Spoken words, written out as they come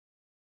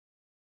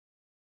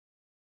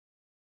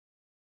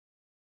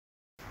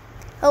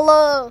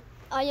Hello,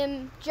 I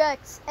am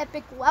Jax,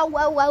 epic wow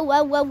wow wow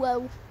wow wow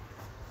wow.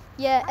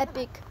 Yeah,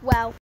 epic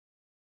wow.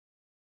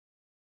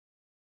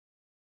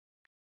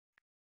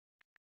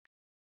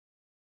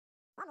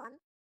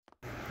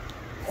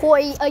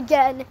 Hoi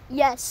again,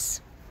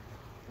 yes.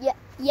 Yeah,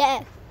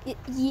 yeah,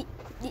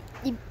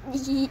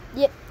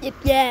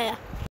 yeah.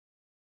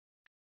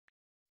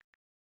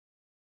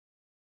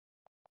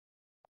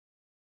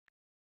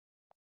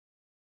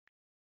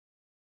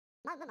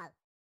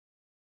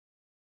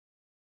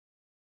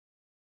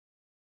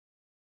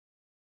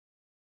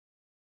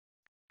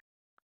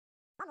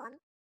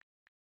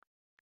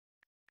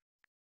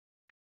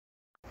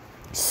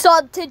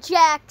 Sub to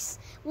Jax,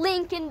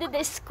 link in the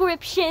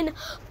description.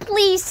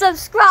 Please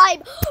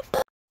subscribe.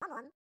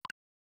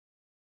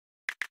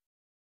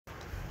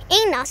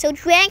 And also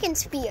Dragon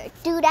Spear,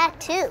 do that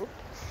too.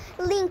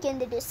 Link in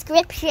the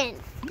description.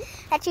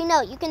 Actually,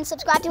 no, you can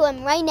subscribe to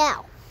him right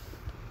now.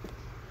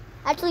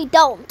 Actually,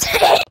 don't.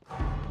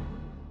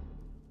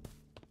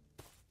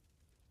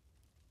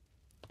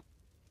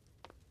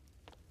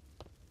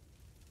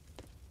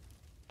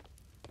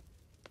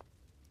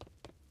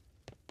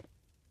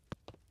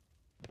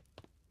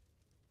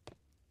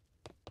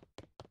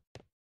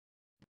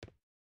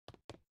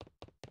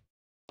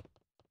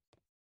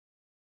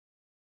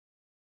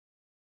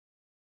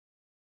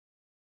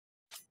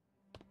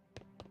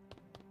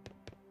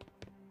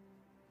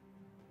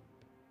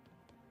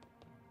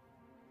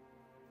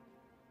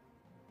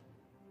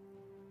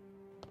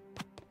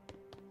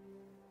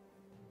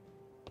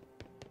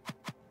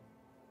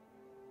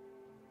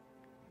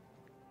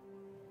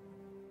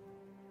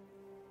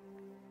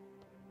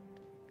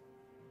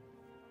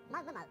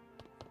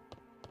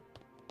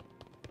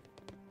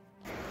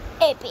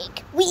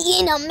 Epic, we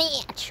in a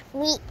match.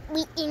 We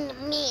in a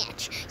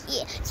match.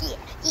 Yeah,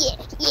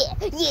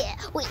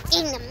 we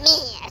in a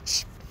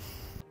match.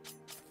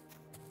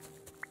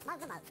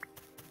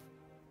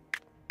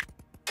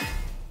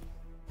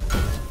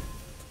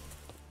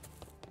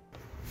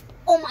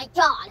 Oh my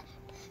god.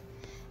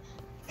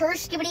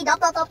 First, skibbity dop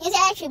dop dop,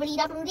 yes, shibbity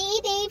dop dee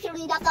dee,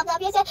 shibbity dop dop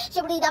dop, yes,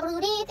 shibbity dop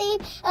dee dee,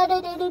 blah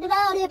blah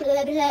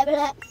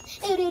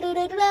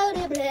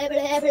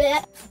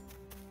blah.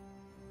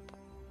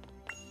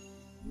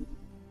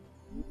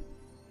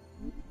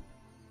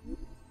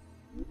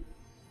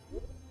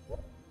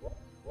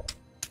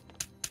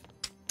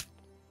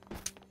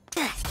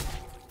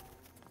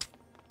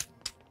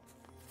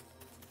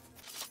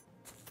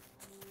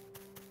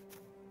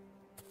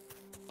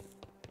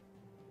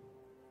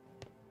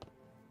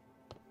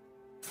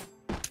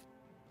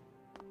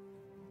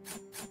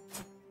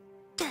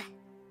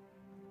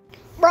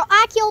 Bro,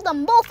 I killed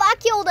them both. I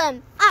killed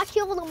them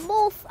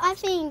both. I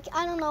think.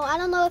 I don't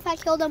know if I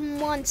killed them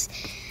once.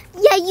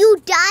 Yeah,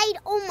 you died?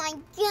 Oh my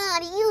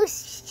god, you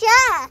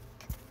suck.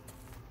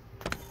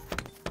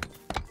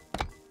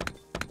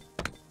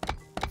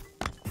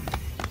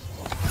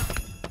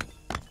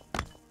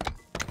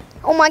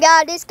 Oh my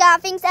god, this guy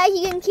thinks that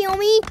he can kill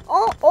me.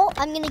 Oh,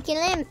 I'm gonna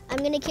kill him.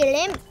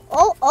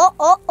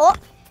 Oh.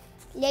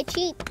 Let's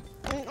cheat.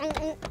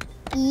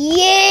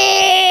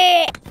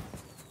 Yeah!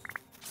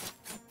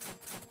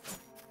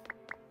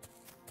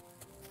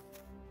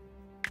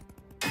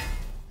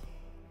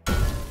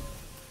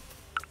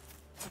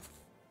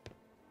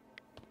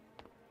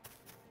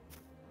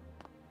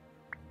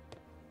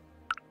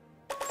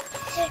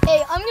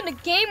 Hey, I'm gonna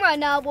game right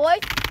now, boy.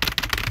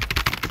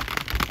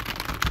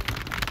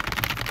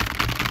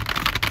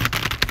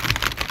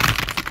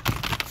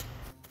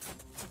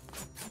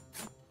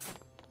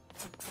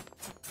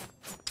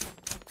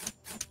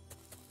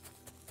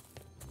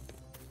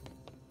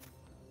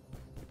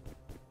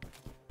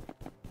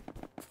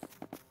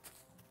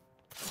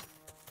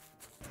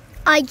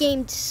 I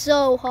gamed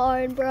so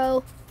hard,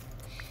 bro.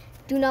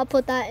 Do not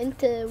put that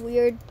into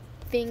weird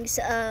things.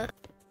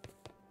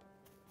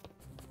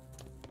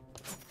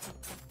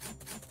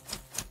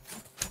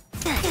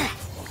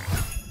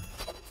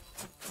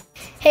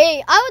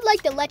 Hey, I would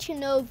like to let you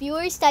know,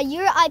 viewers, that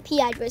your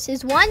IP address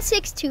is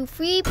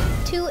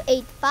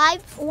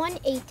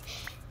 162328518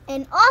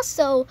 and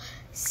also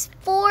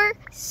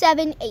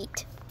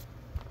 478.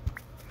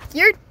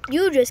 You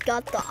just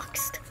got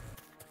doxxed.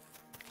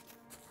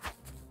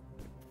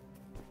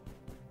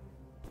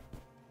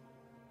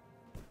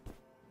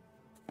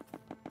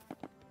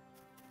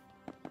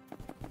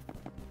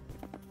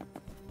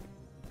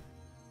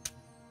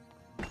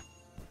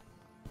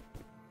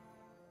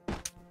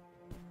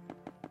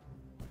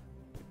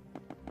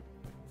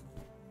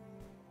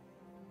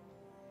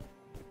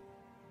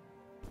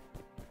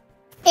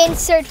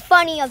 Insert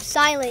funny of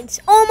silence.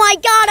 Oh my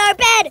god, our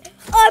bed!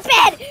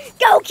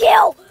 Go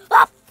kill!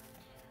 Up!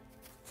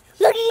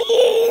 Look at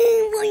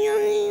you!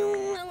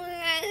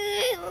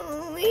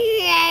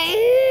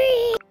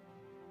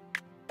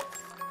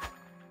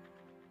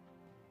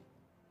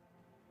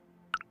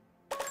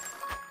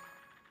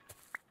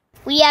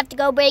 We have to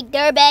go break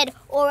their bed,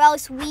 or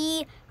else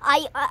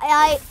I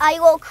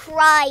will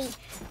cry.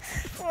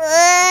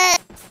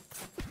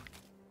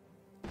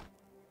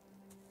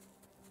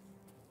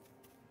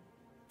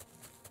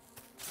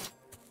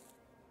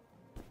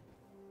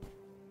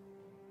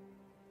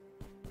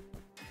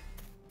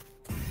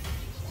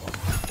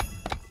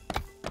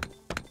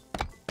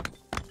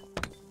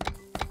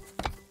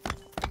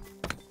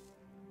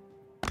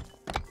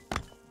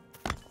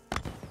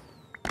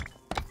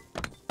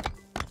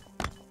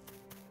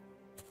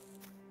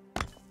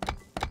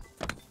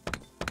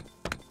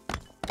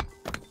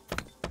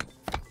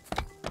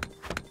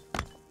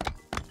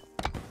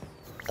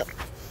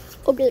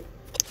 Okay.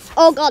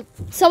 Oh god,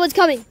 someone's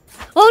coming.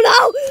 Oh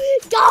no!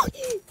 Go!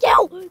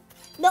 Kill!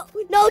 No,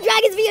 no,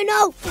 Dragon Spear,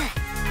 no!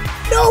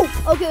 No!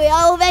 Okay,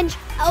 I'll avenge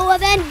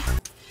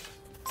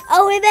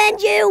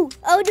you!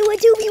 I'll do a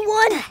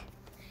 2v1!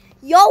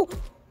 Yo!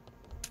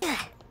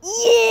 Yeah!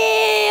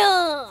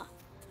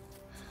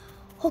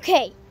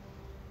 Okay.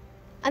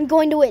 I'm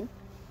going to win.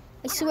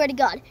 I swear to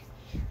God.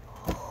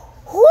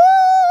 Woo!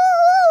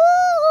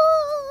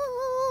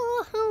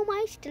 How am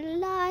I still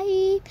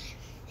alive?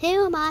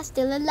 How am I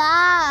still alive?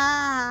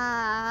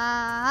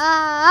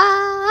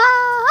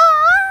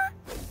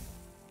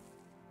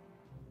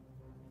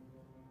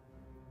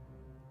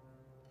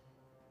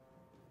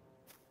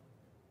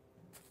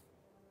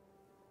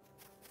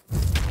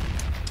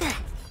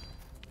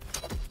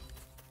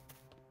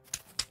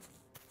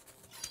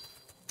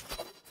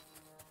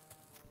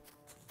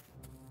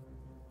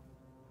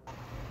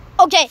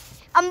 Okay,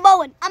 I'm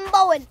bowing. I'm a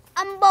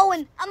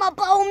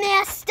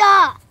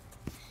bowmaster.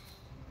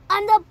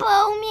 I'm the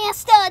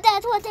bowmaster.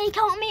 That's what they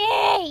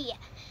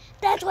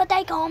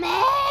call me.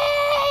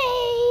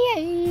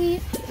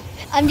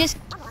 I'm just...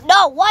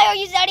 No, why are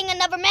you starting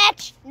another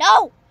match?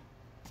 No.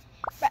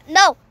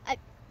 No,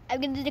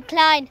 I'm going to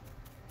decline.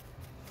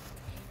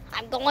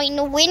 I'm going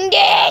to win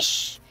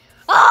this.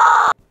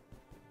 Ah!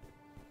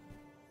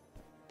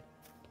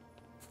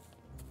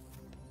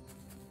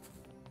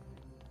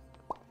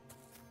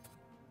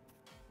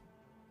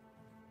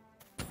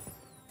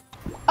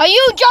 Are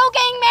you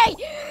joking me?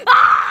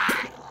 Ah!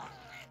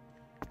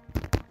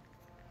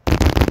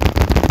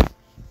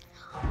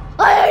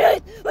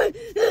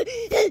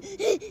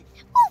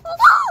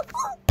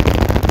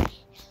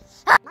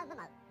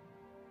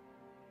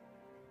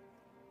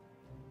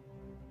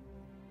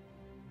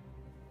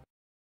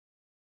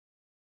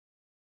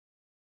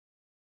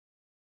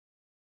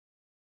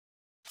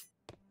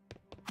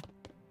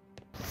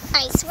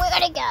 I swear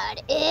to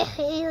God, if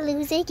I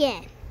lose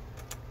again.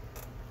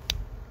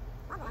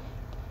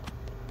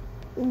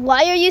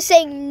 Why are you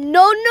saying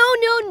no?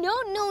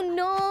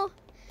 Oh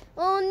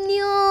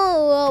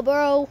no,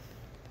 bro.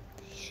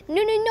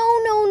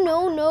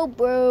 No,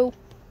 bro.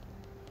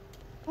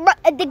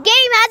 The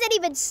game hasn't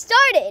even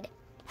started.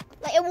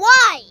 Like,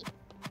 why?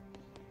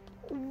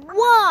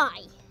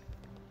 Why?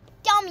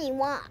 Tell me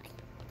why.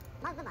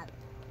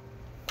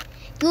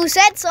 You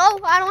said so.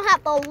 I don't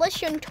have to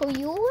listen to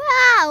you.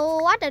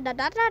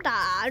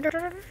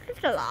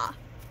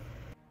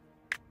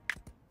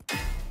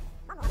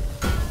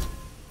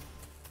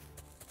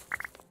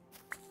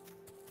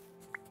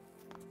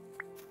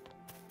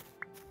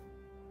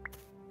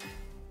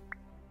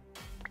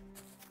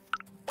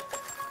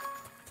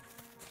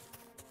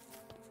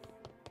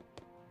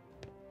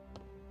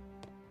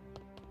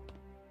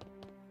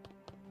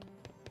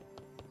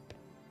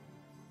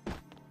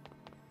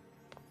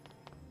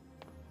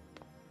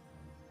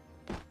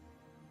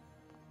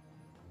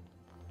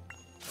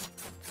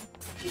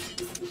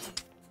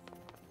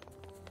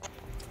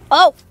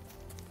 Oh,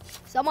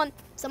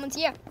 someone's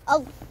here.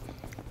 Oh,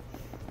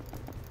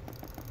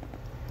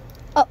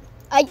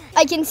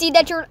 I can see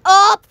that you're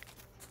up.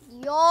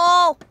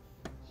 Yo,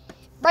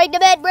 break the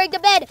bed.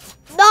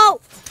 No,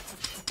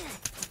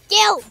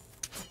 kill.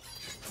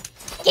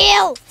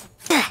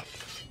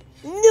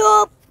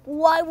 Nope.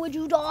 Why would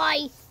you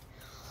die?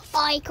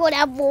 I could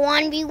have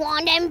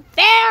 1v1 them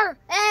fair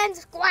and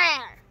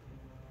square.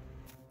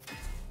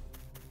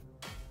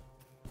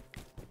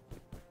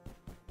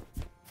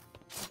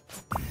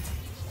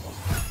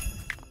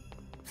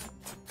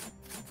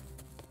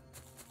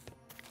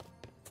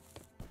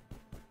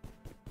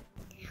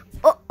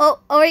 Oh,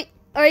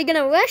 are you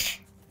gonna rush?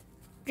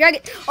 Drag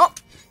it. Oh,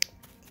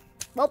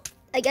 well,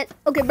 I get.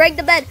 Okay, break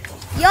the bed.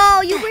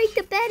 Yo, you break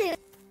the bed.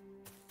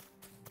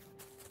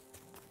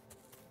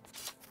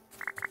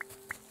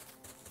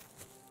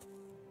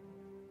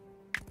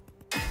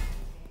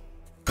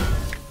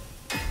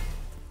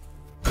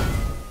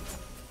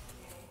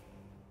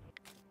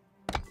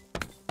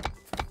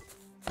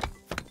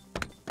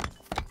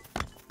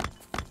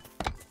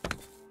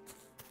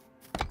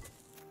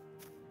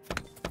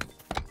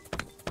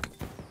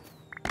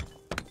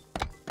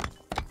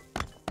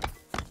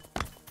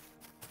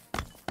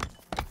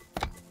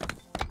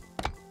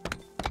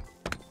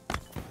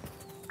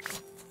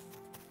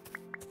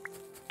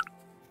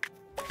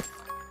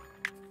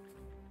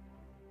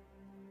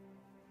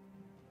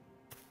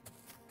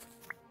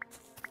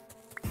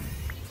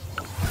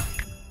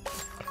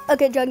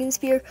 Okay, Dragon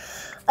Spear.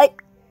 I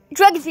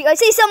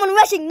see someone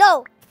rushing.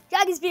 No,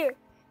 Dragon Spear.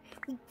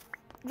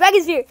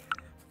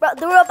 Bro,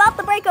 they were about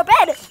to break our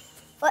bed.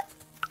 What?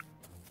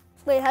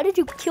 Wait, how did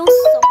you kill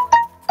someone?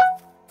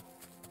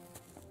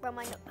 Bro,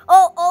 my nose.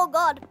 Oh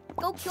God.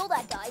 Go kill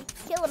that guy.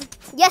 Kill him.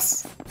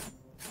 Yes.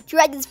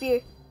 Dragon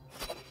Spear.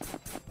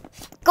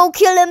 Go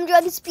kill him,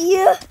 Dragon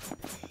Spear.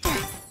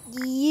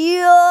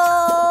 Yo.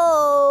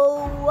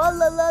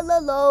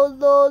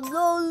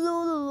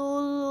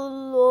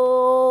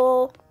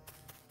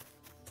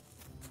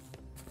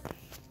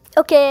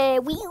 Okay,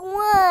 we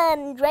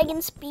won!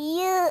 Dragon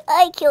Spear!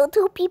 I killed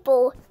 2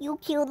 people. You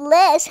killed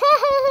less.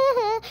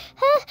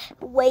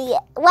 Wait,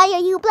 why are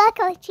you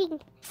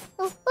blacklighting?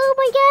 Oh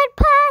my god,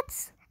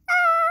 Pats!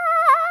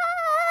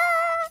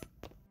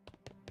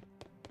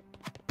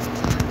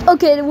 Ah!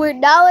 Okay, we're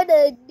now in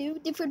a new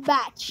different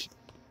match.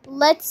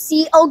 Let's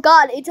see. Oh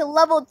god, it's a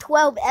level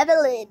 12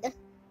 Evelyn.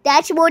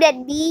 That's more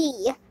than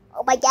me.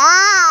 Oh my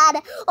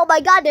god. Oh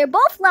my god, they're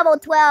both level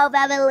 12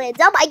 Evelyns.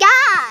 Oh my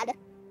god.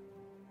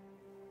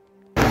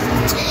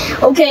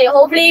 Okay,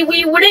 hopefully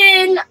we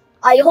win.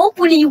 I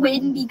hopefully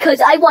win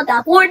because I want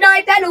that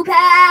Fortnite Battle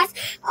Pass.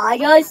 I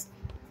just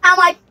have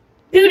my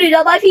boot it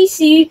on my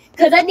PC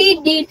because I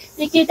need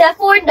to get that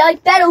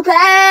Fortnite Battle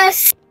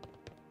Pass.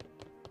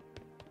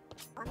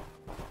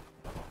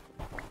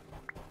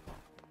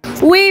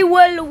 We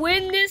will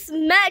win this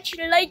match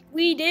like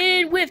we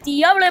did with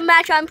the other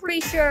match, I'm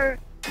pretty sure.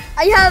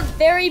 I have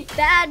very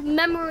bad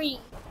memory.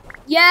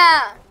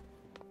 Yeah.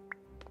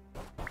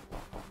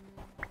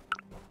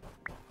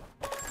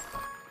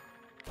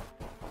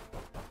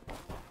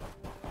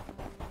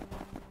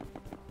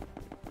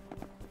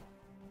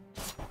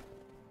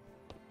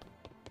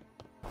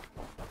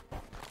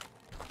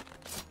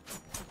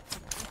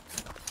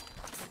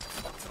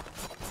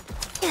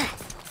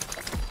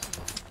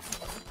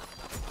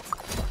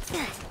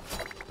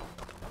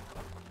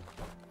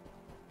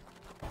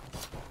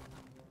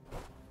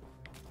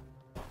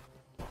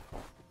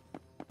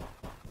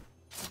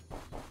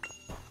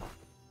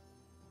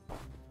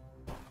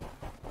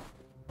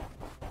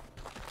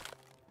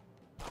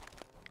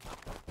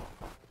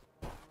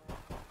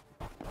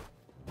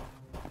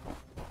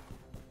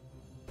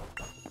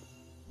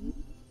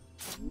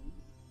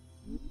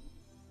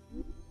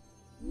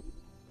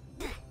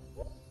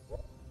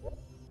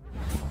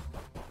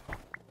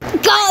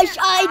 Gosh,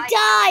 I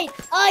died!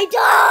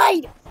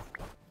 I died!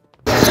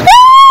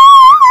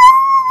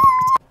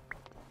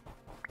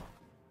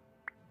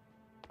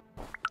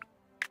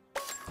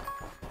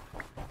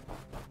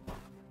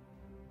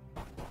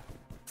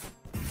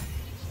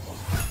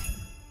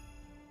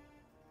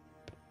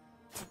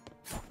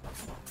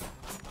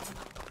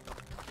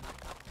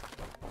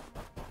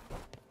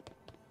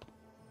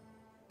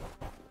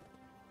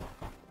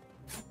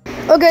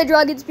 Okay,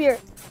 Dragon Spear.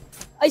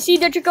 I see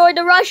that you're going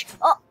to rush.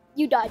 Oh,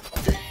 you died.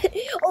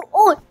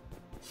 oh.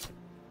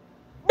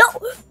 No,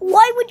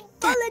 why would you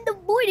fall in the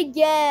void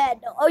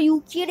again? Are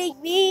you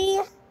kidding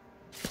me?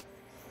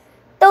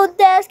 Don't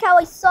ask how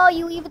I saw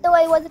you even though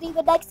I wasn't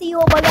even next to you.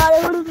 Oh my god.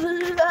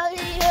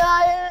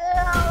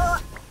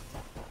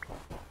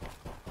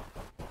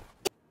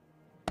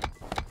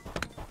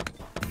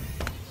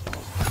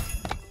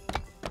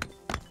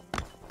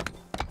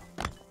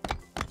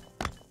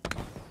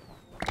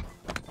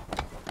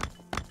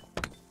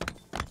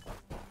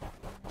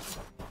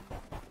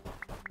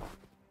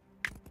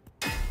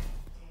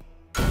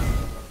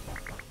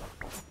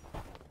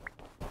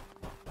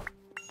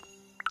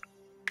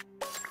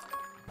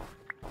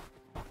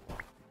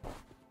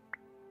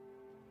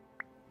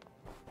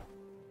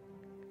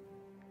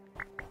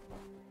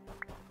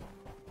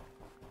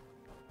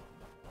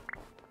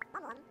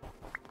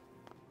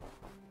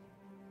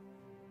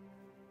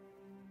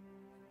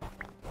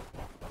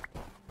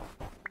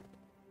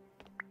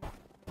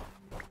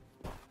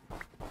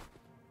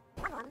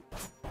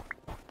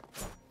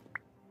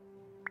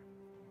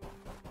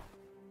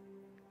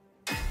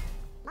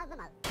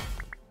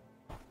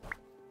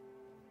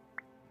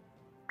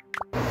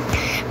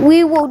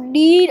 We will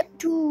need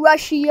to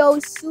rush you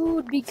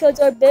soon because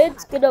our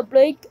bed's gonna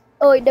break.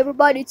 Oh, never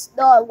mind, it's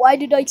not. Why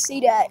did I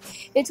say that?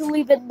 It's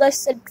only been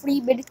less than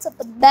 3 minutes of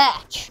the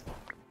match.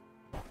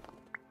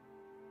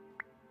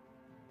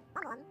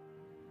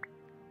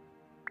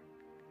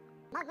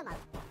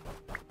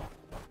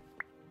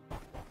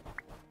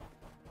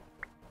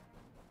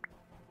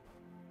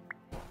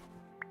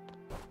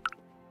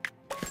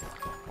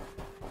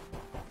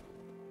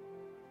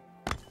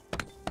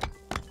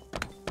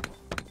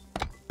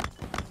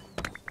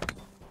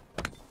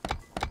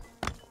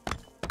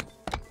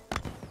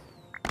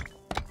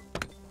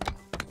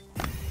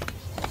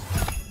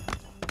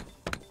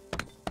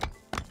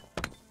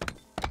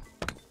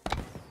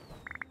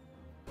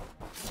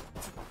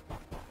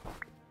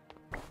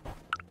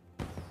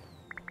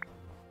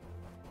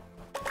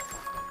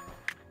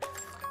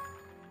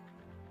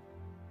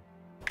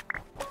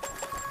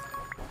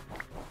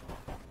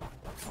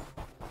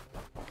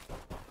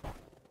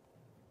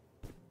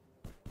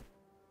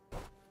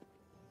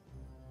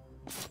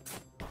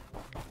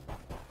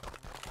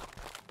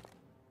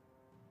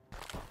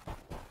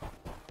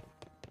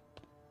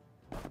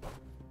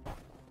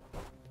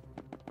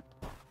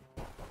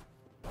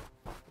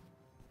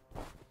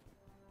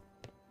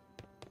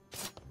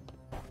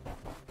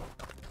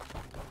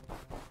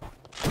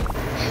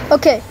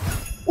 Okay.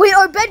 Wait,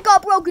 our bed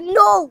got broken.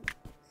 No!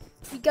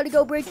 We gotta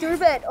go break their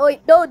bed. Oh,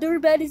 wait, no, their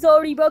bed is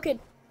already broken.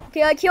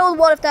 Okay, I killed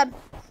one of them.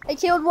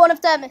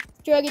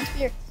 Dragon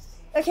Spear.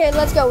 Okay,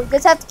 let's go. We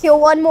just have to kill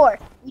one more.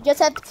 We just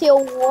have to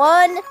kill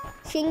one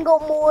single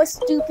more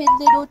stupid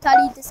little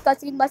tiny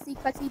disgusting musty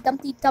crusty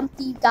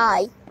dumpty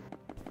guy.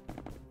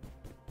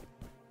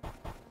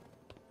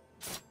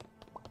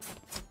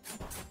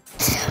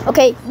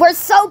 Okay, we're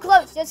so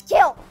close. Just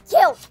kill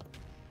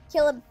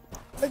him.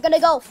 We're gonna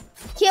go.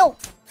 Kill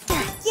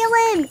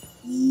him.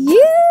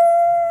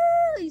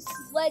 Yes,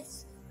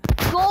 let's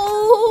go.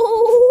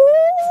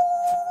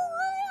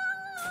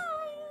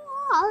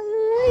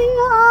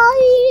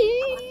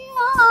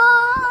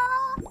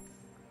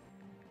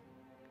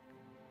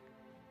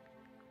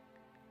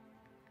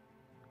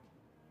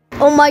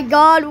 Oh my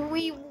God,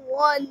 we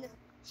won.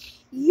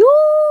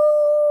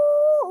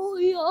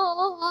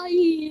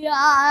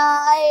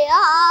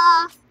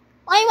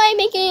 Why am I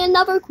making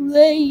another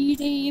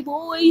crazy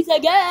voice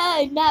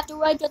again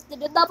after I just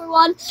did another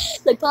one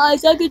like 5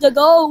 seconds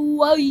ago?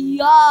 Oh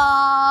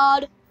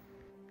God.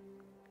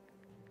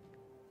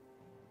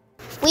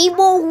 We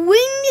will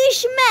win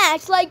this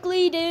match like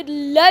we did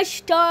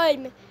last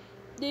time.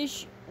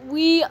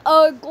 We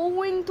are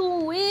going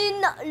to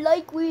win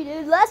like we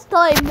did last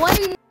time.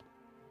 Why?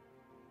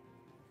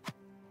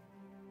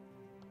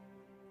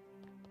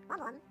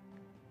 Come on.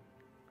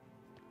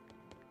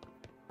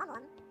 Come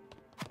on.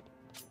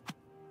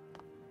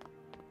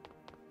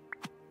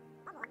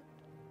 Come on.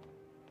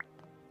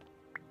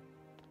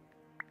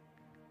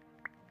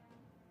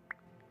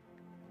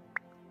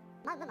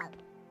 No.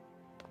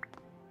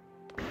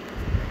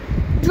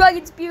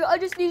 Dragon Spear, I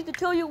just need to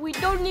tell you, we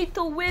don't need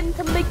to win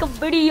to make a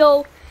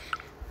video.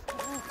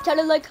 Kind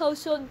of like how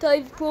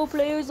sometimes pro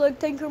players like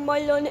Tanker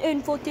Milan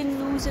and Fortin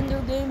lose in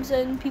their games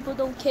and people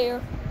don't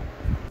care.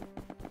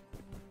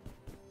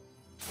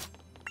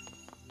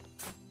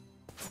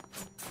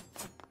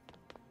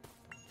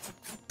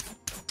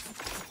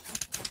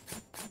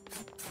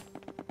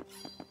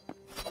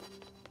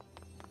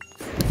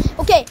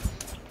 Okay,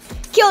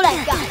 kill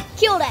that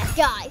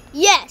guy.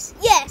 Yes.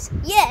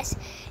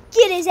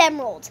 Get his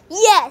emerald.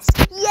 Yes.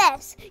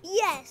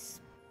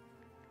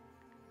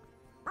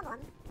 Come on.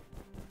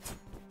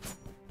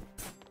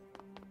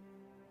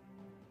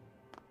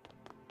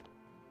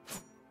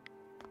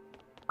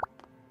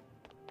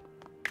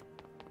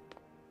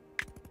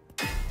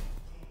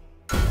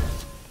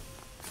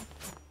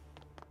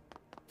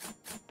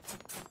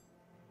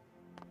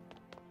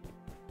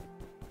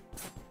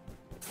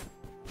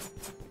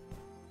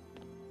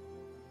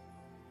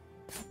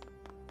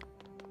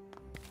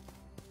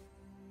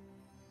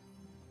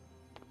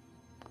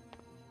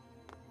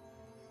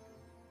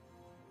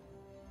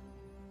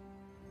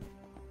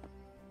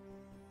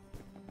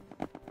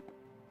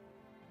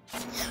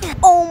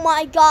 Oh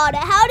my God,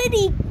 how did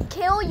he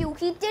kill you?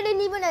 He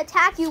didn't even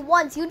attack you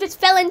once. You just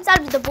fell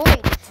inside of the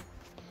void.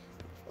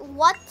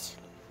 What?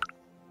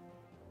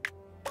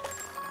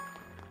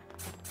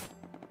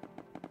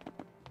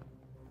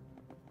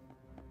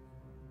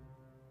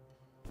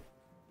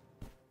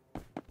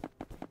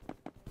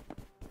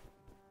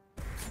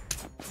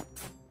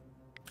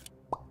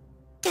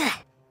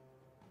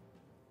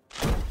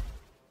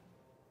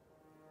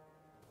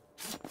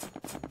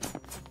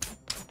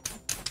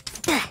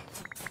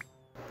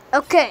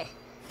 Okay,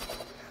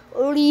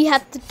 all we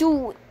have to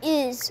do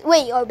is,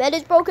 wait, our bed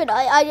is broken?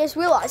 I just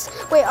realized,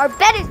 wait, our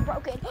bed is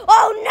broken.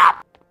 Oh no!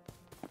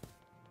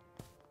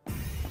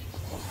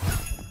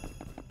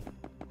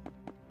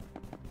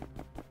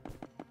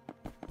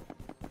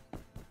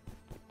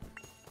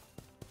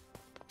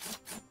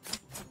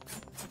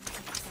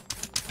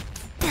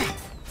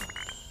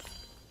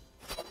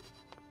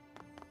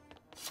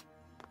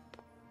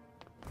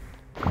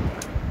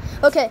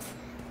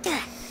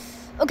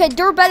 Okay,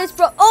 your bed is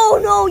broke. Oh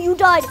no, you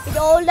died.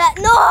 No, I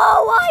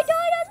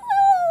died as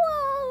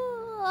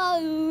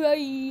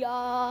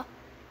well.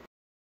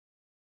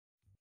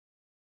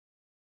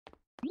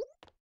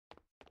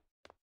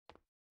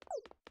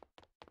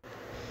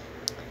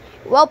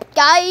 Well,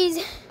 guys,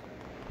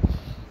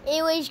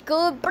 it was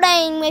good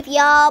playing with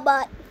y'all,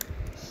 but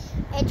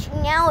it's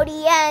now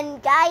the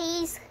end,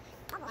 guys.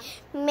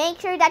 Make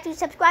sure that you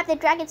subscribe to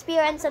Dragon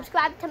Spear and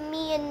subscribe to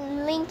me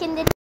and link in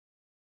the